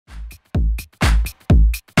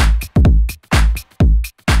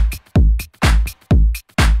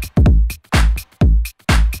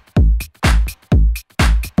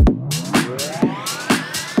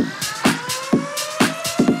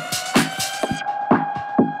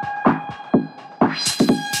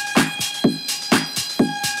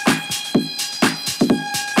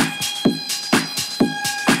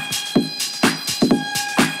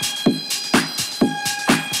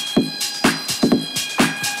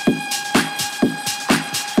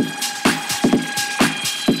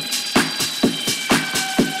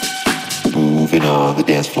on the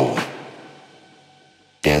dance floor,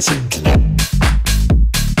 dancing tonight.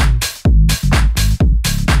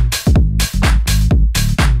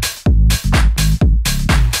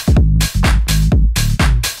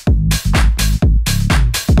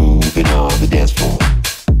 Moving on the dance floor,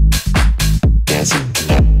 dancing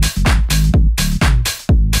tonight.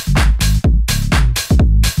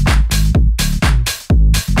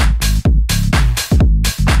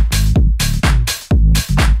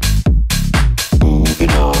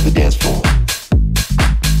 Moving on the dance floor,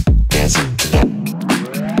 dancing tonight.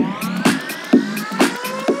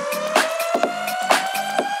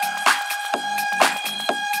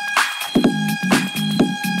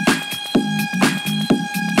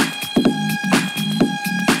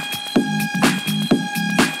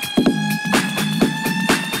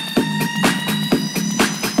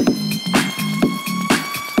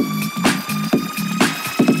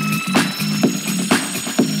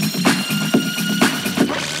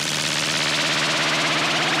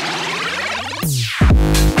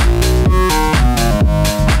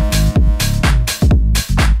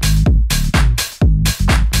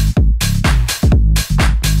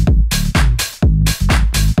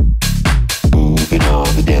 Moving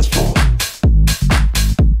on the dance floor,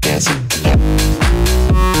 dancing tonight.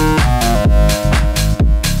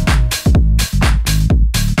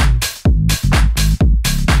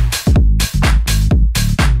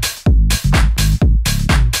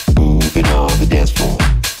 Moving on the dance floor, dancing tonight. Moving on the dance floor,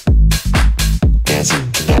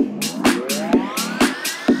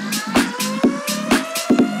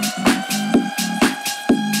 dancing tonight.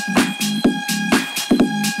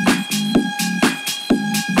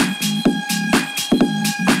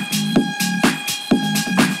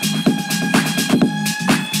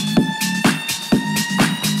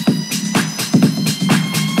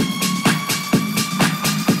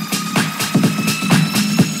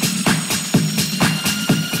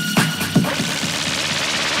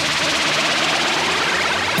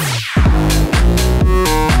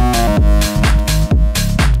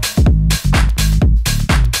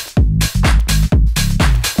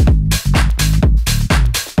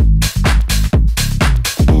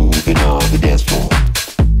 Moving on the dance floor,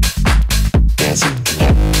 dancing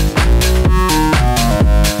tonight.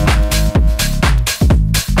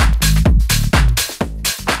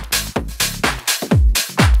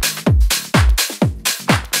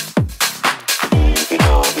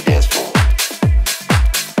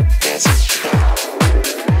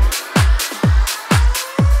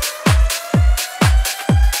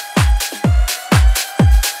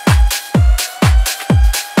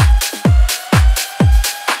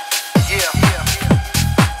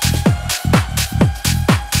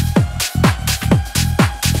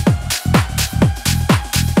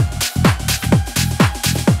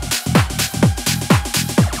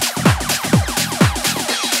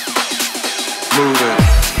 Moving.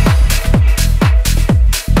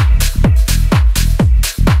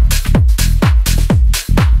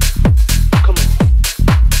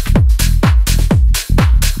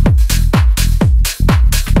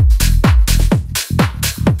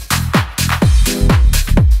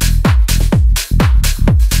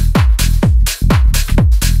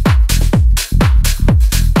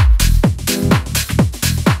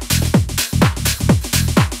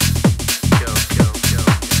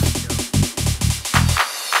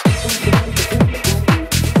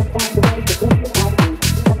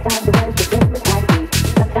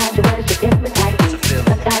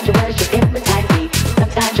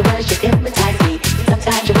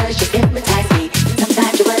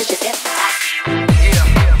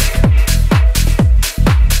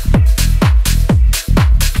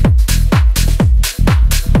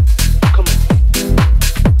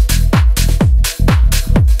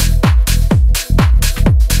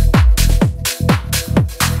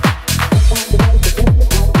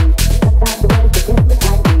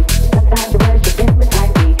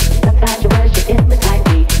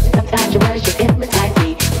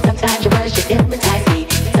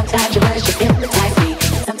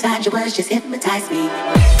 Just hypnotize me.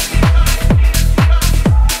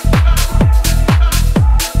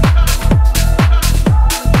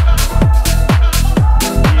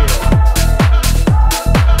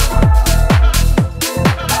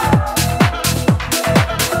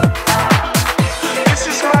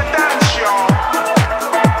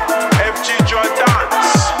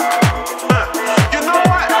 You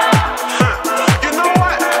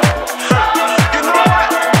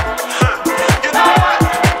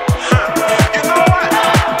know what?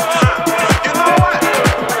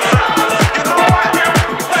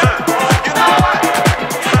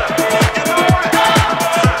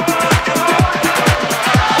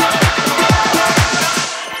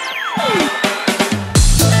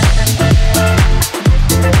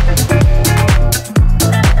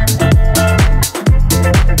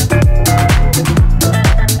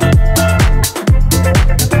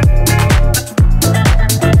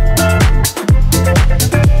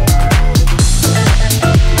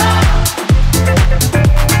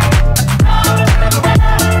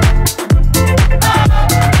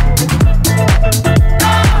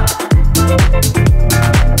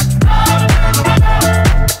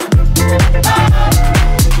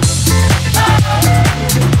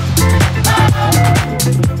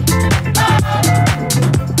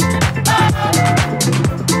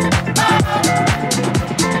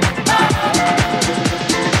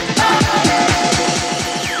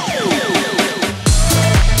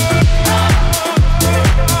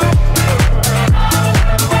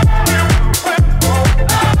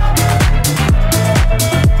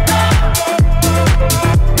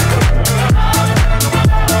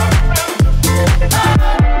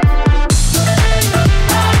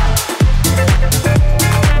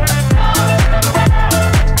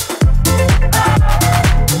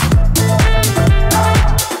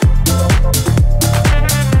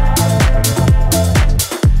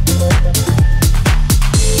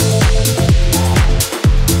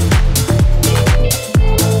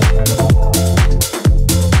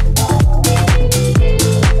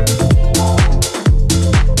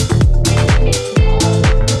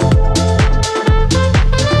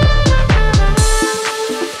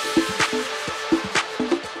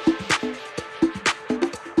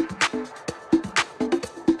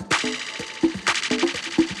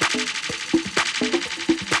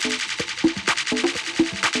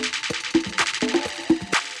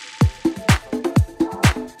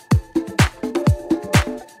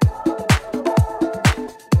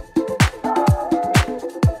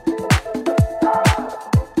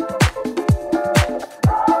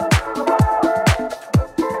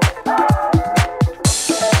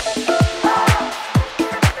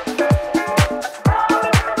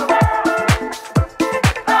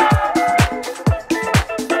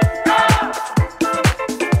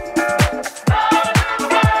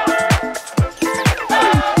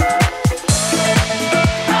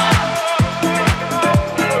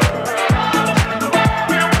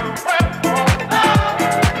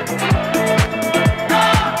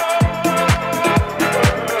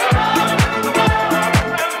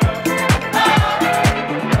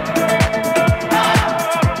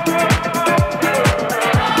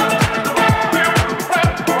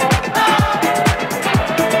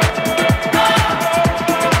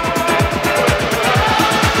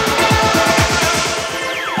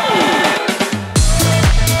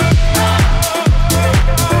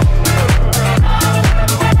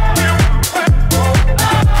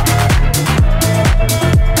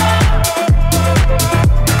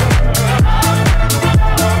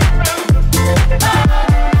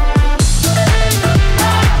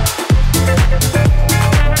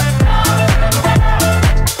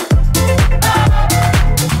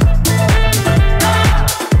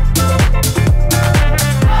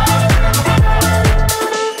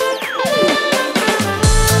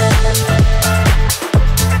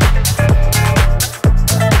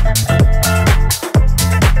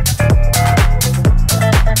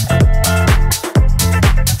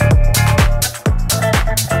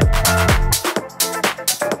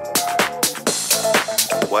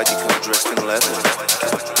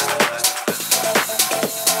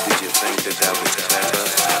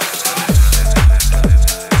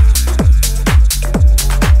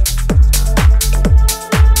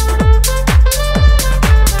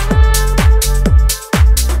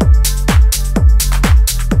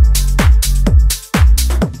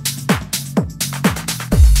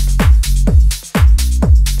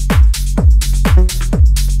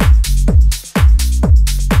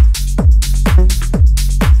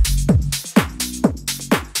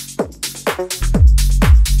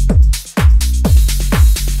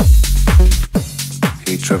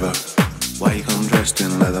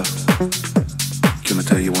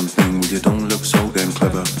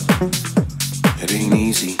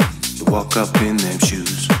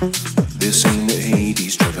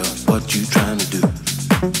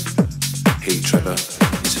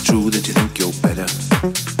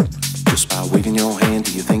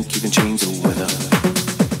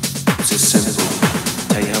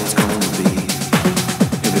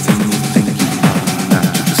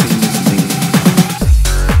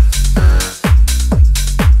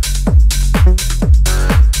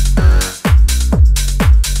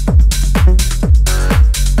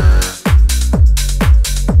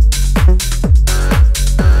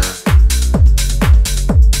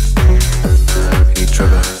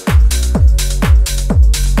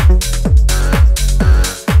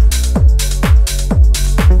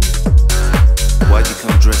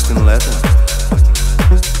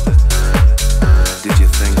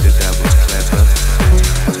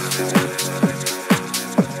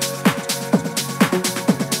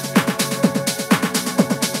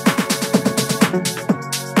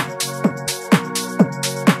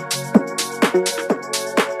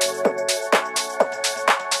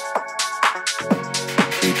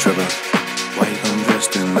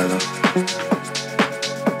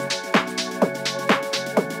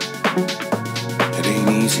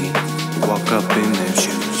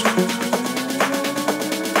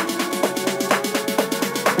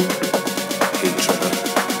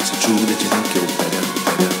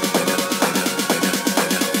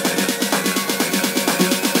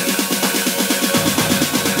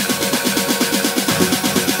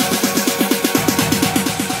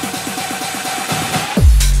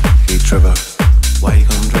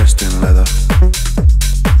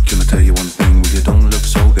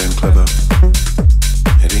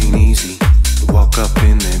 Walk up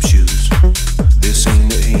in them shoes.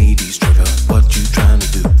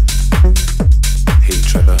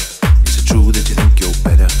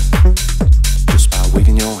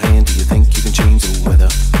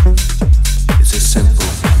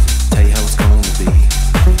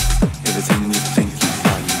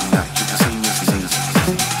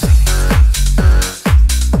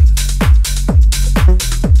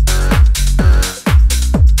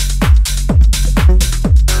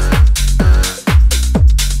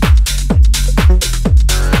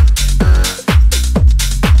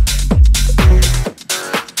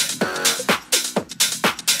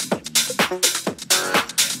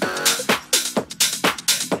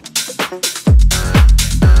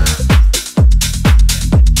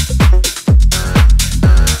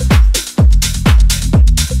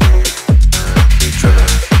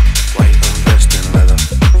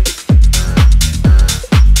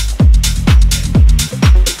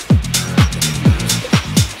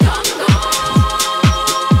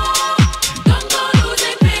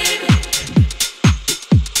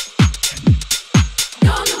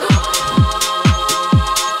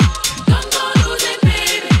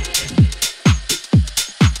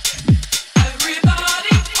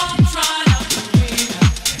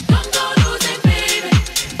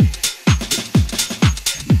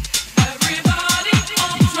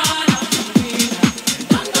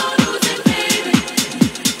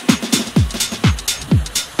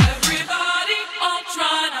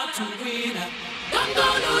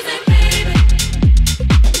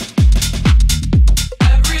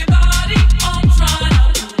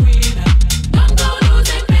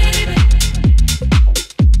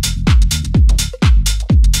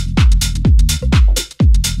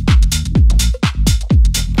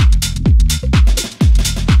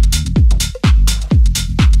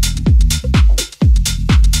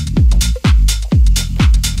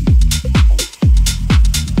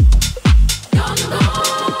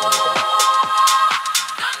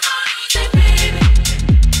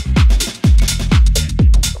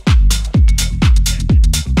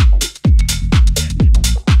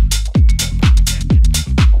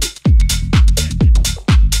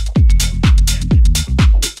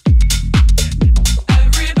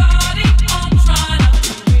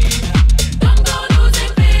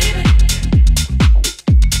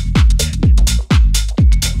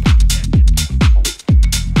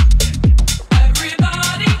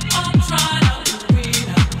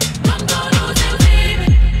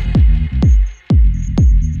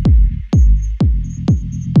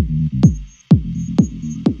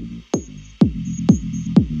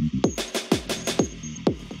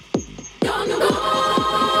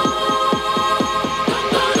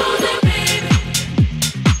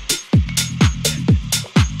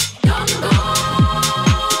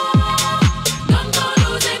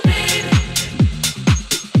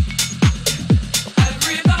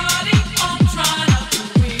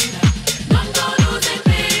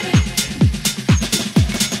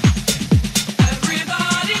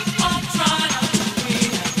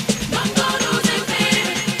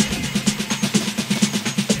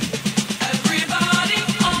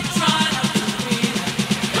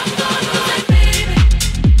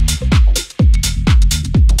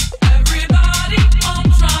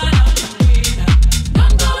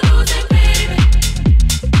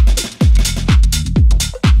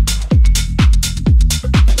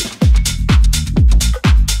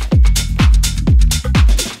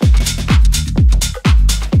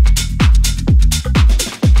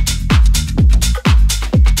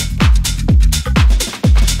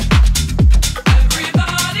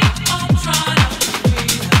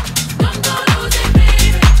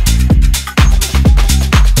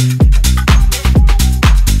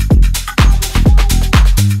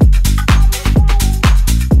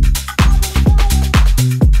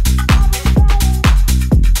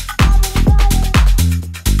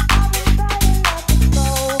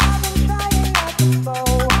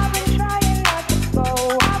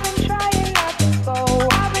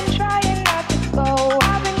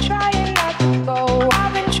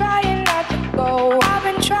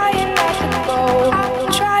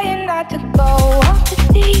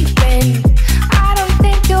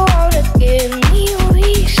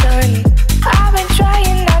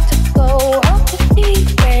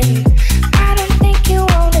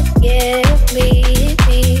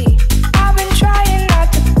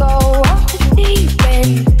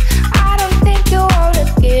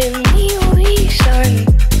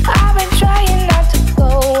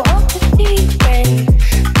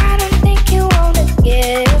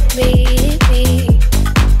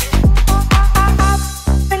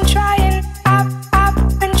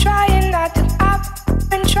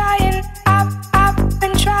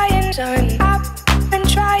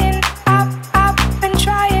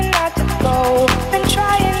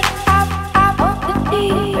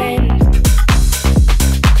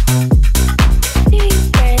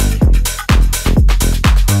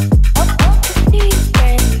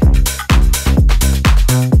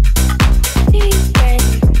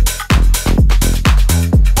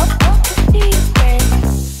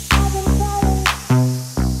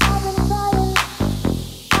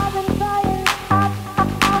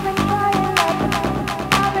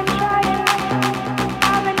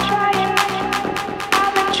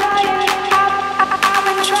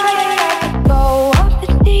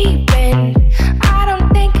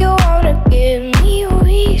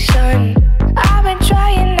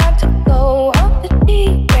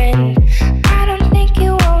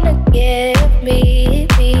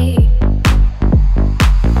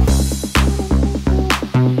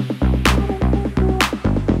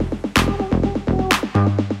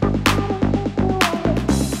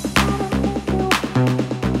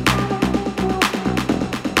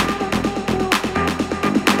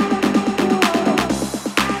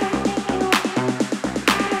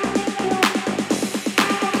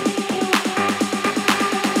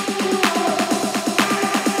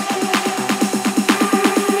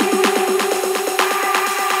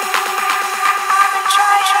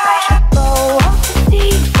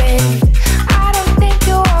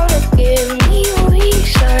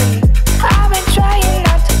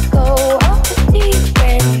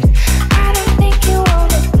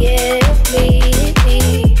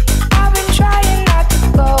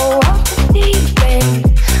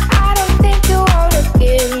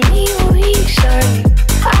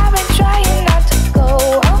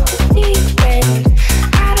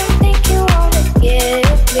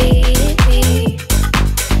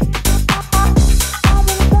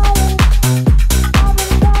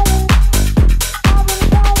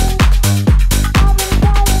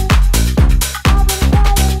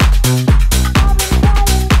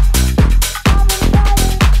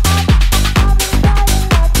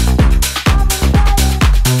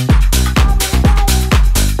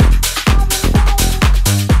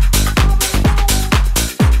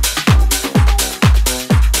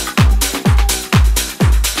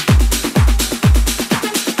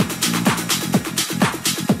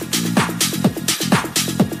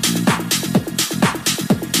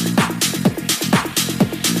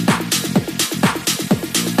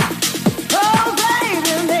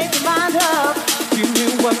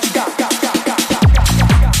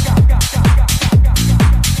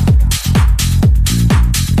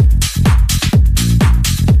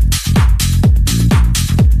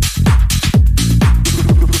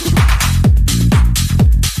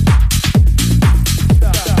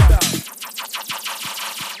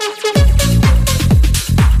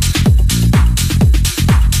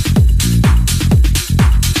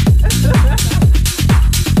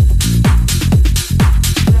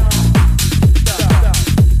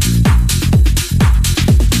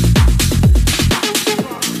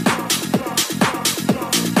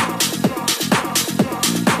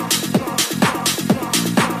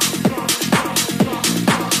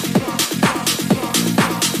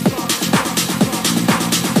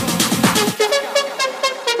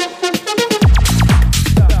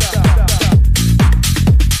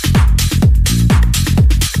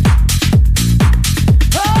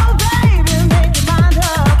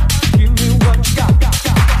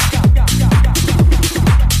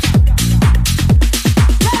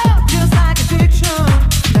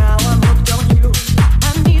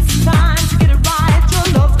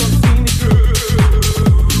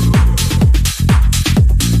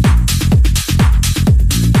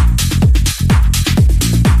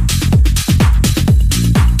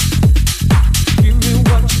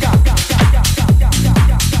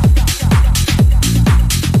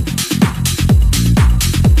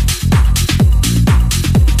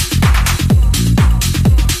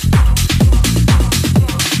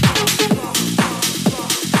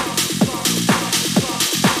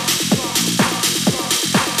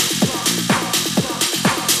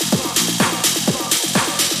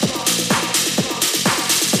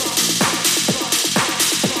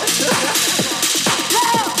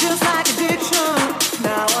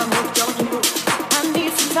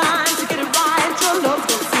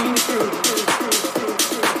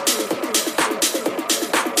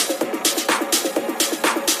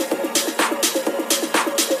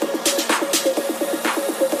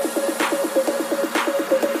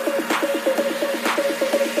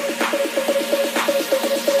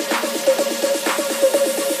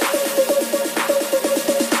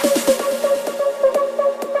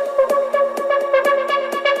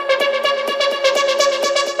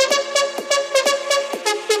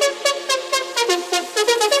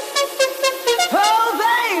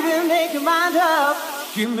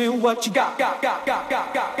 Give me what you got.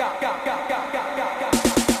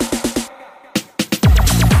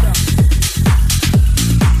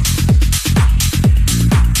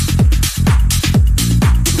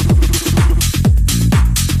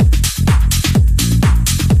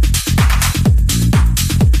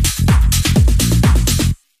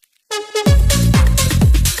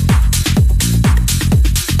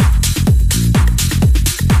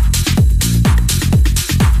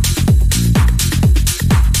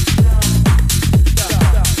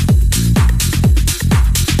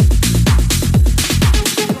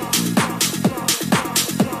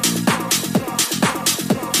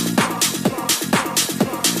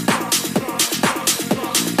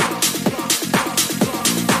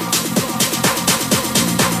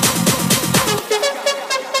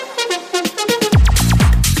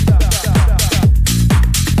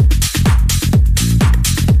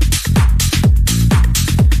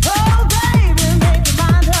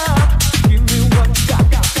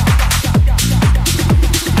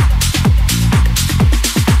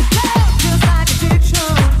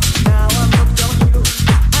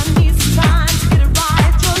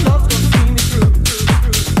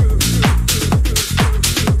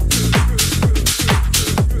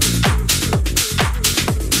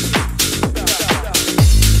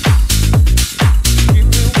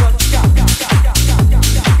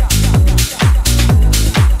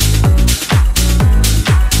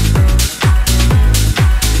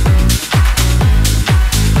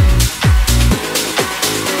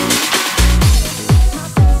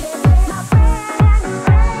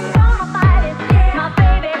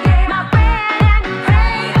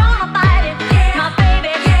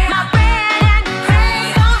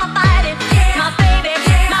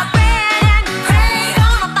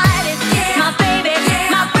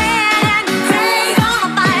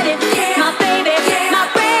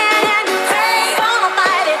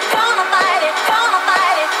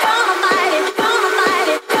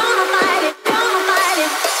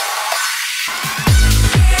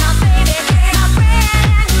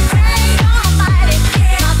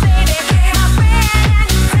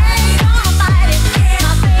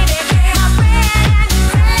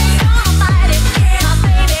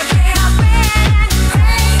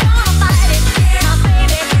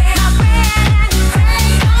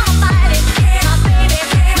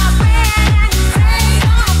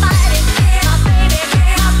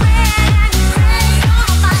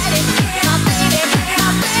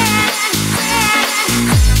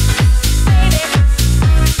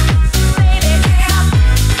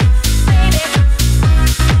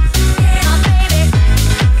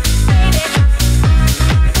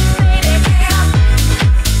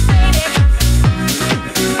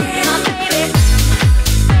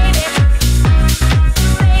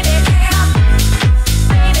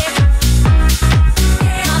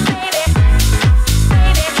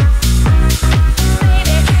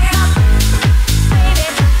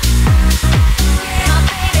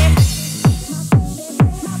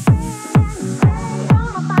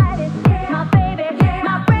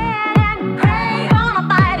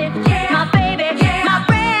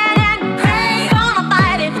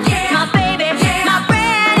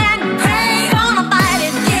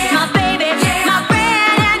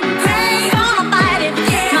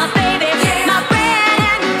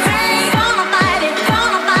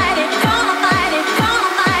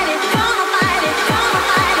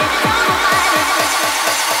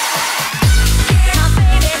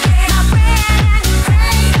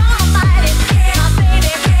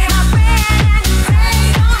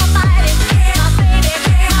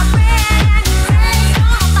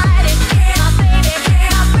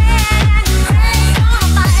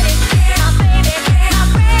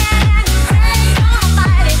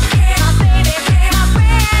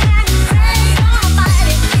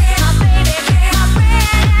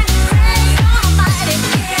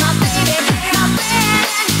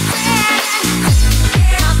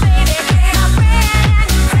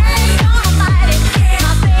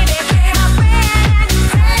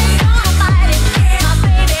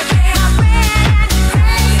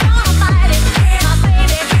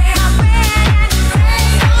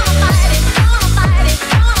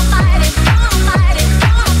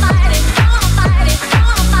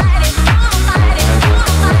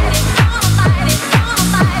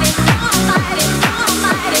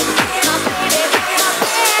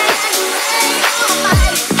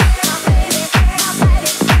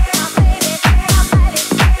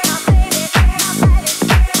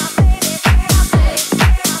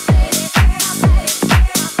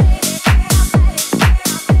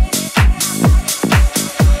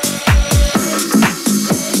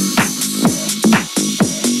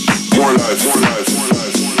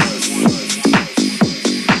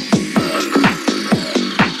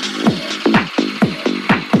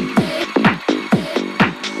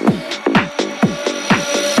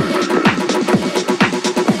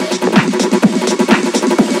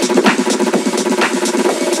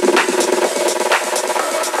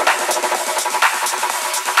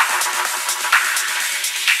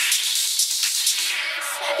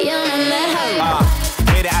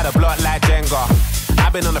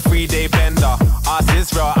 I've been on a 3-day bender. Ask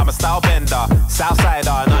Israel, I'm a style bender.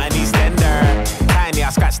 Southsider, not an Eastender. Tiny, I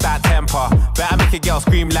scratch that temper. Better make a girl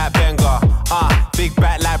scream like Benga. Big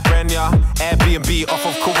back like Brenya. Airbnb off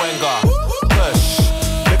of Kawenga. Push,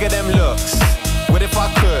 look at them looks. What if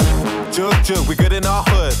I could? Jug, we good in our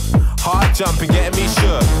hood. Hard jumping, getting me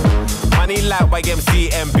shook. Money like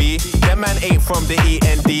YMCMB. Them man ain't from the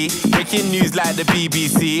END. Breaking news like the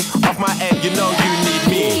BBC. Off my end, you know you need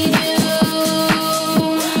me.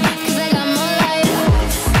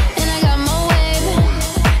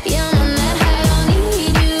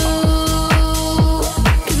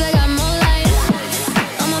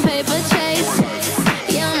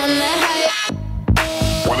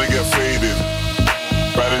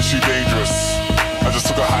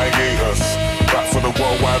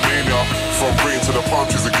 From green to the palm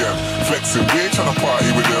trees again. Flexing, we ain't tryna party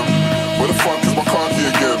with them. Where the fuck is my car key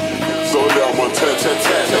again? So yeah, I'm on 10.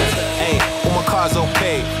 Hey, all my cars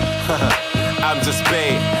okay. I'm just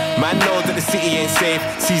babe. Man know that the city ain't safe.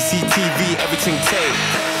 CCTV, everything tape.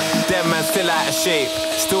 Them man still out of shape.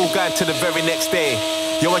 Still going to the very next day.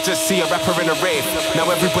 Yo, I just see a rapper in a rave. Now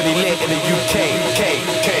everybody lit in the UK.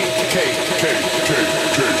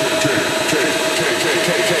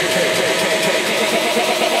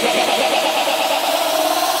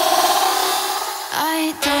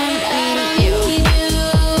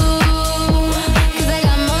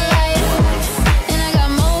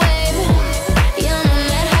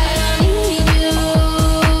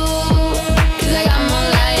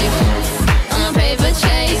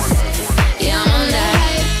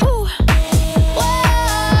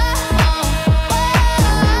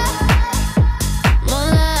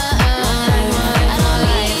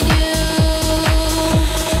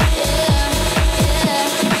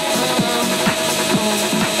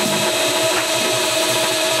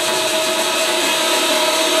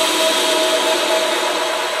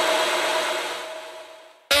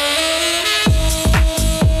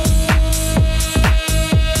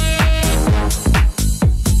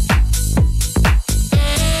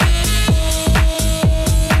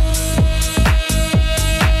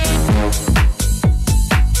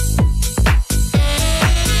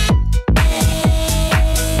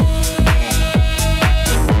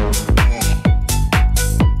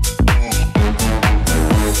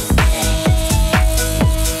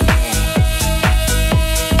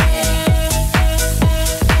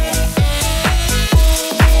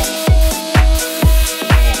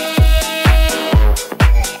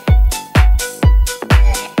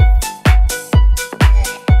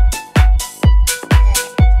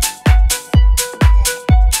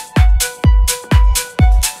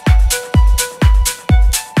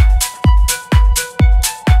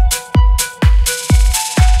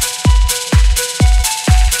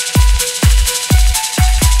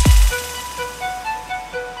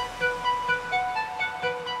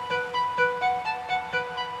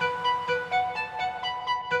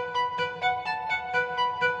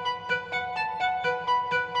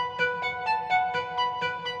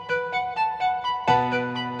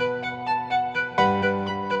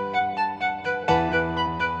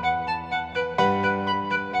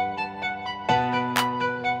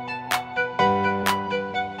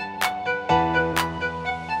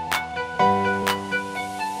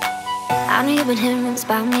 I know you've been hearing rumors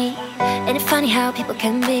about me. Ain't it funny how people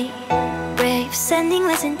can be brave, sending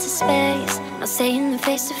letters into space, not saying them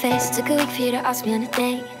face to face. Took a week for you to ask me on a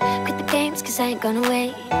date. Quit the games cause I ain't gonna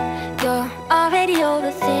wait. You're already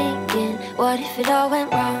overthinking, what if it all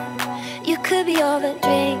went wrong? You could be over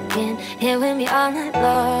drinking, here with me all night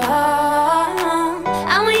long.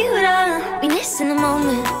 I want you to be missing the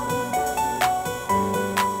moment,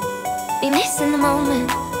 be missing the moment,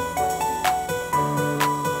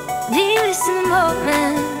 be missing the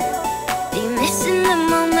moment, be missing the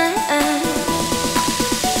moment,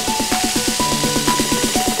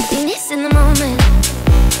 be missing the moment,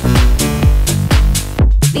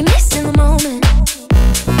 be missing the moment,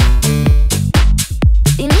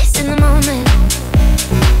 be missing the moment,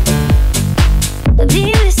 be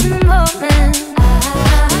missing the moment,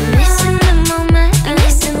 missing the moment,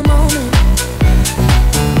 missing the moment,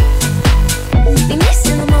 be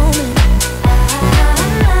missing the moment,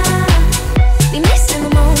 be missing the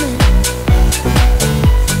moment,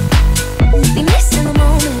 be missing the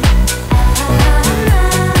moment,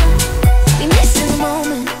 be missing the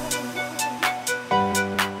moment.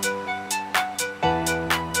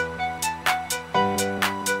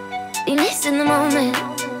 Be missing the moment.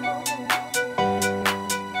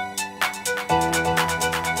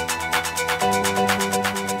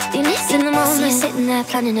 Be missing the moment. See you sitting there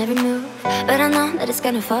planning every move. but I know that it's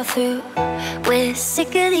gonna fall through. We're sick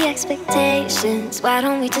of the expectations. Why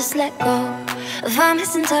don't we just let go of our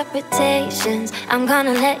misinterpretations? I'm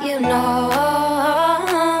gonna let you know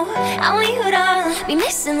I want you to be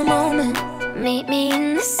missing the moment. Meet me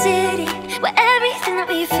in the city where everything that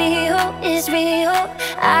we feel is real.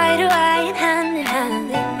 Eye to eye and hand in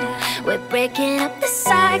hand. We're breaking up the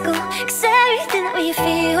cycle, 'cause everything that we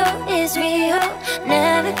feel is real.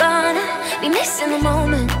 Never gonna be missing the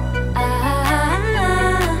moment.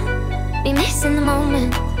 Be missing the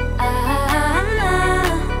moment.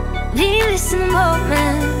 Be missing the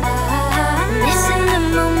moment. Missing the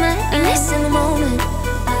moment. Be missing the moment.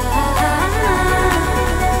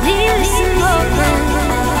 Be missing the moment.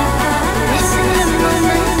 Missing the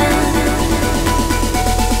moment.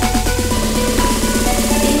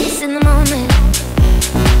 Be missing the moment.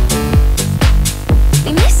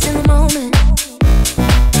 Be missing the moment.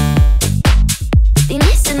 Be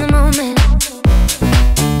missing the moment.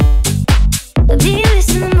 Be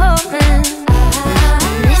missing the moment.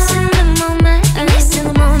 Missing the moment. Be missing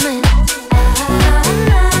the moment.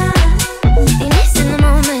 Be missing the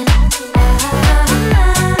moment.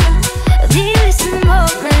 Be missing the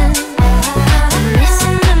moment.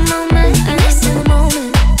 Missing the moment. Be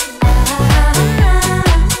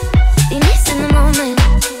missing the moment. Be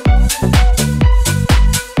missing the moment.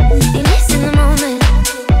 Be missing the moment. Be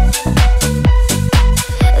missing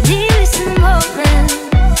the moment.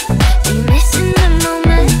 Be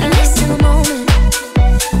missing the moment.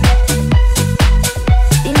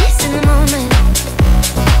 Be missing the moment. Be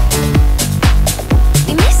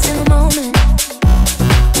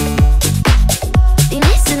missing the moment. Be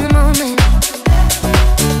missing the moment. Be missing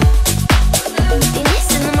the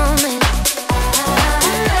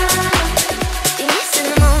moment. Be missing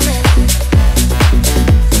the moment.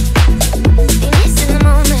 Be missing the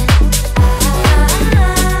moment.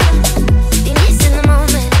 Be missing the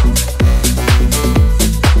moment.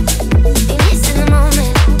 Be missing the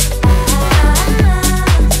moment.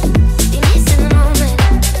 Be missing the moment.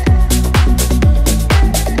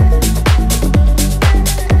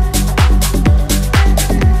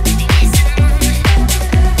 Be missing the moment.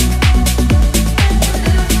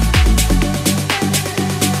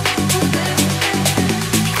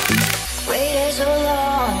 Waited so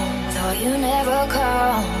long, thought you never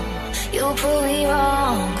come. You proved me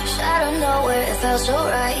wrong, 'cause out of nowhere it felt so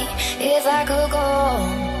right. If I could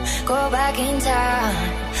go back in time,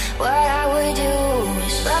 what I would do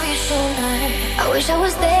is love you sooner. I wish I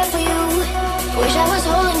was there for you. Wish I was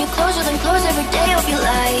holding you closer than close every day of your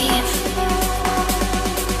life.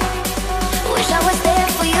 Wish I was there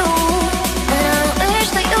for you, and I wish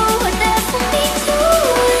that you were there for me too.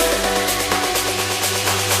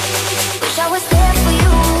 Wish I was there for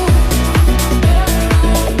you.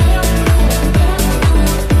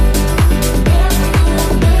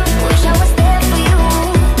 Wish I was there for you.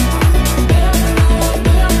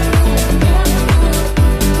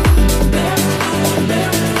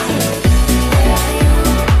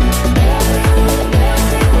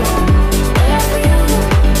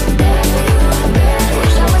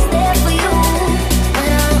 Wish I was there for you,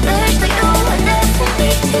 and I wish that you were there for me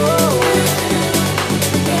too.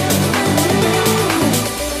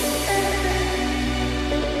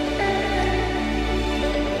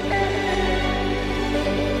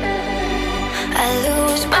 I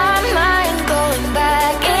lose my mind going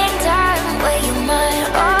back in time where you mine,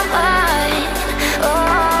 oh mine, oh.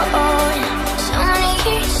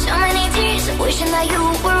 So many tears of wishing that you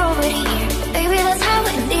were already here. Baby, that's how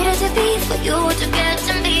it needed to be for you to get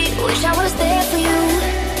to me. Wish I was there for you.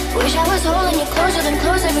 Wish I was holding you closer than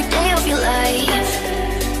close every day of your life.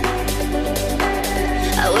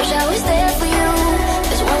 I wish I was there for you,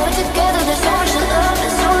 'cause when we're together there's so much love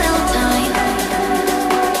and so little time.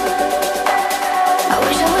 I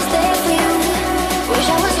wish I was there for you. Wish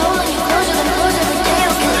I was holding you closer than close every day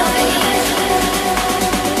of your life.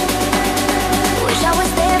 Wish I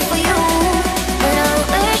was there for you, and I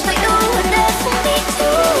wish that you were there for me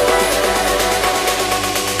too.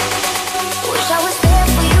 Wish I was there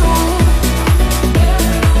for you.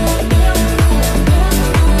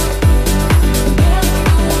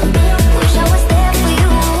 Wish I was there for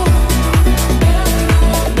you.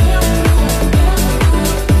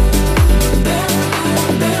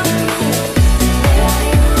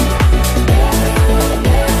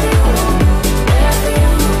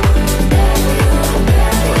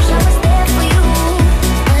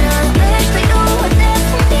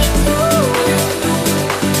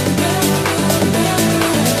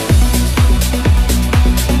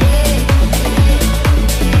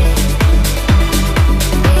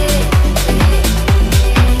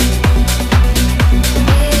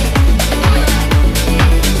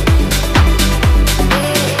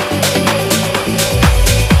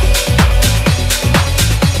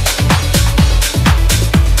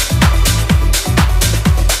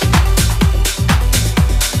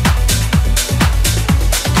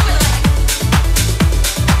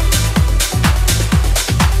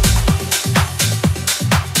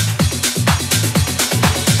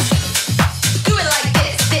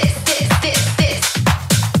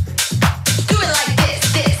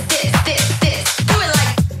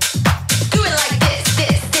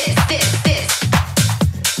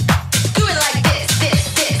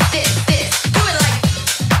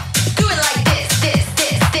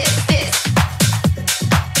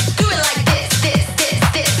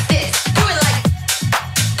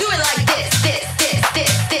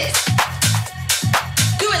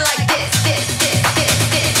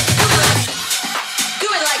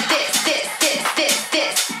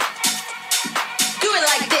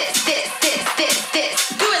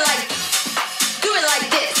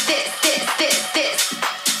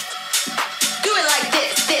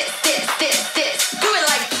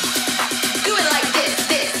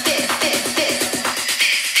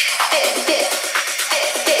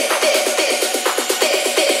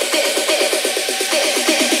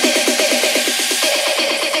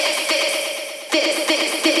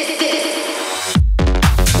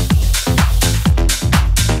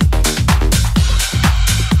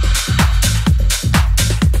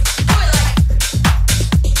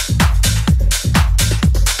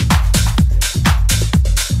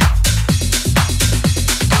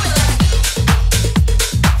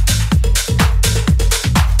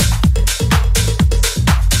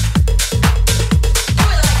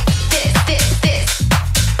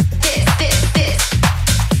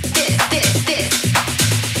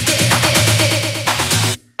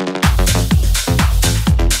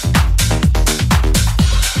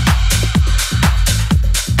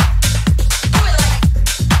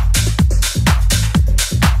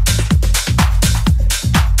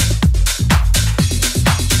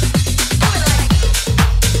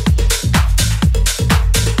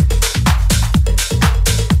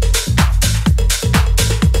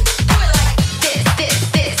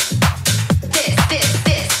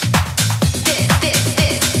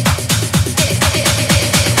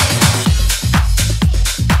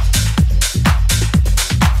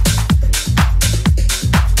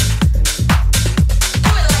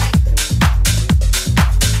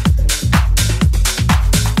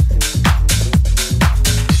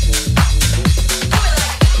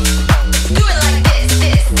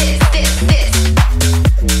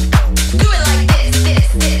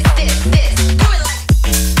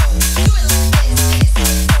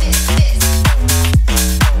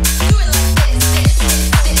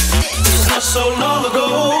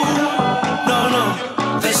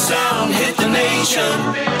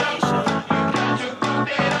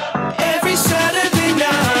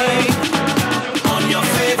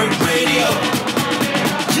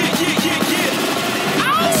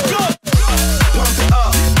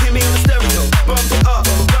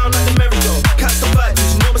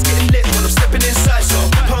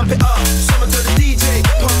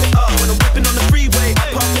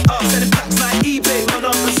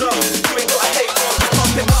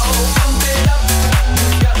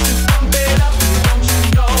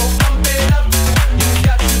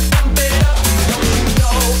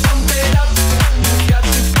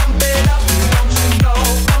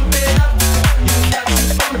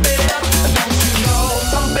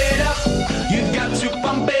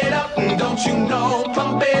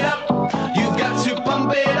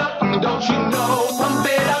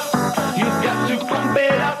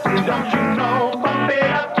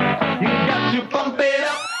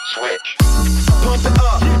 Pump it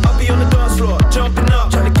up.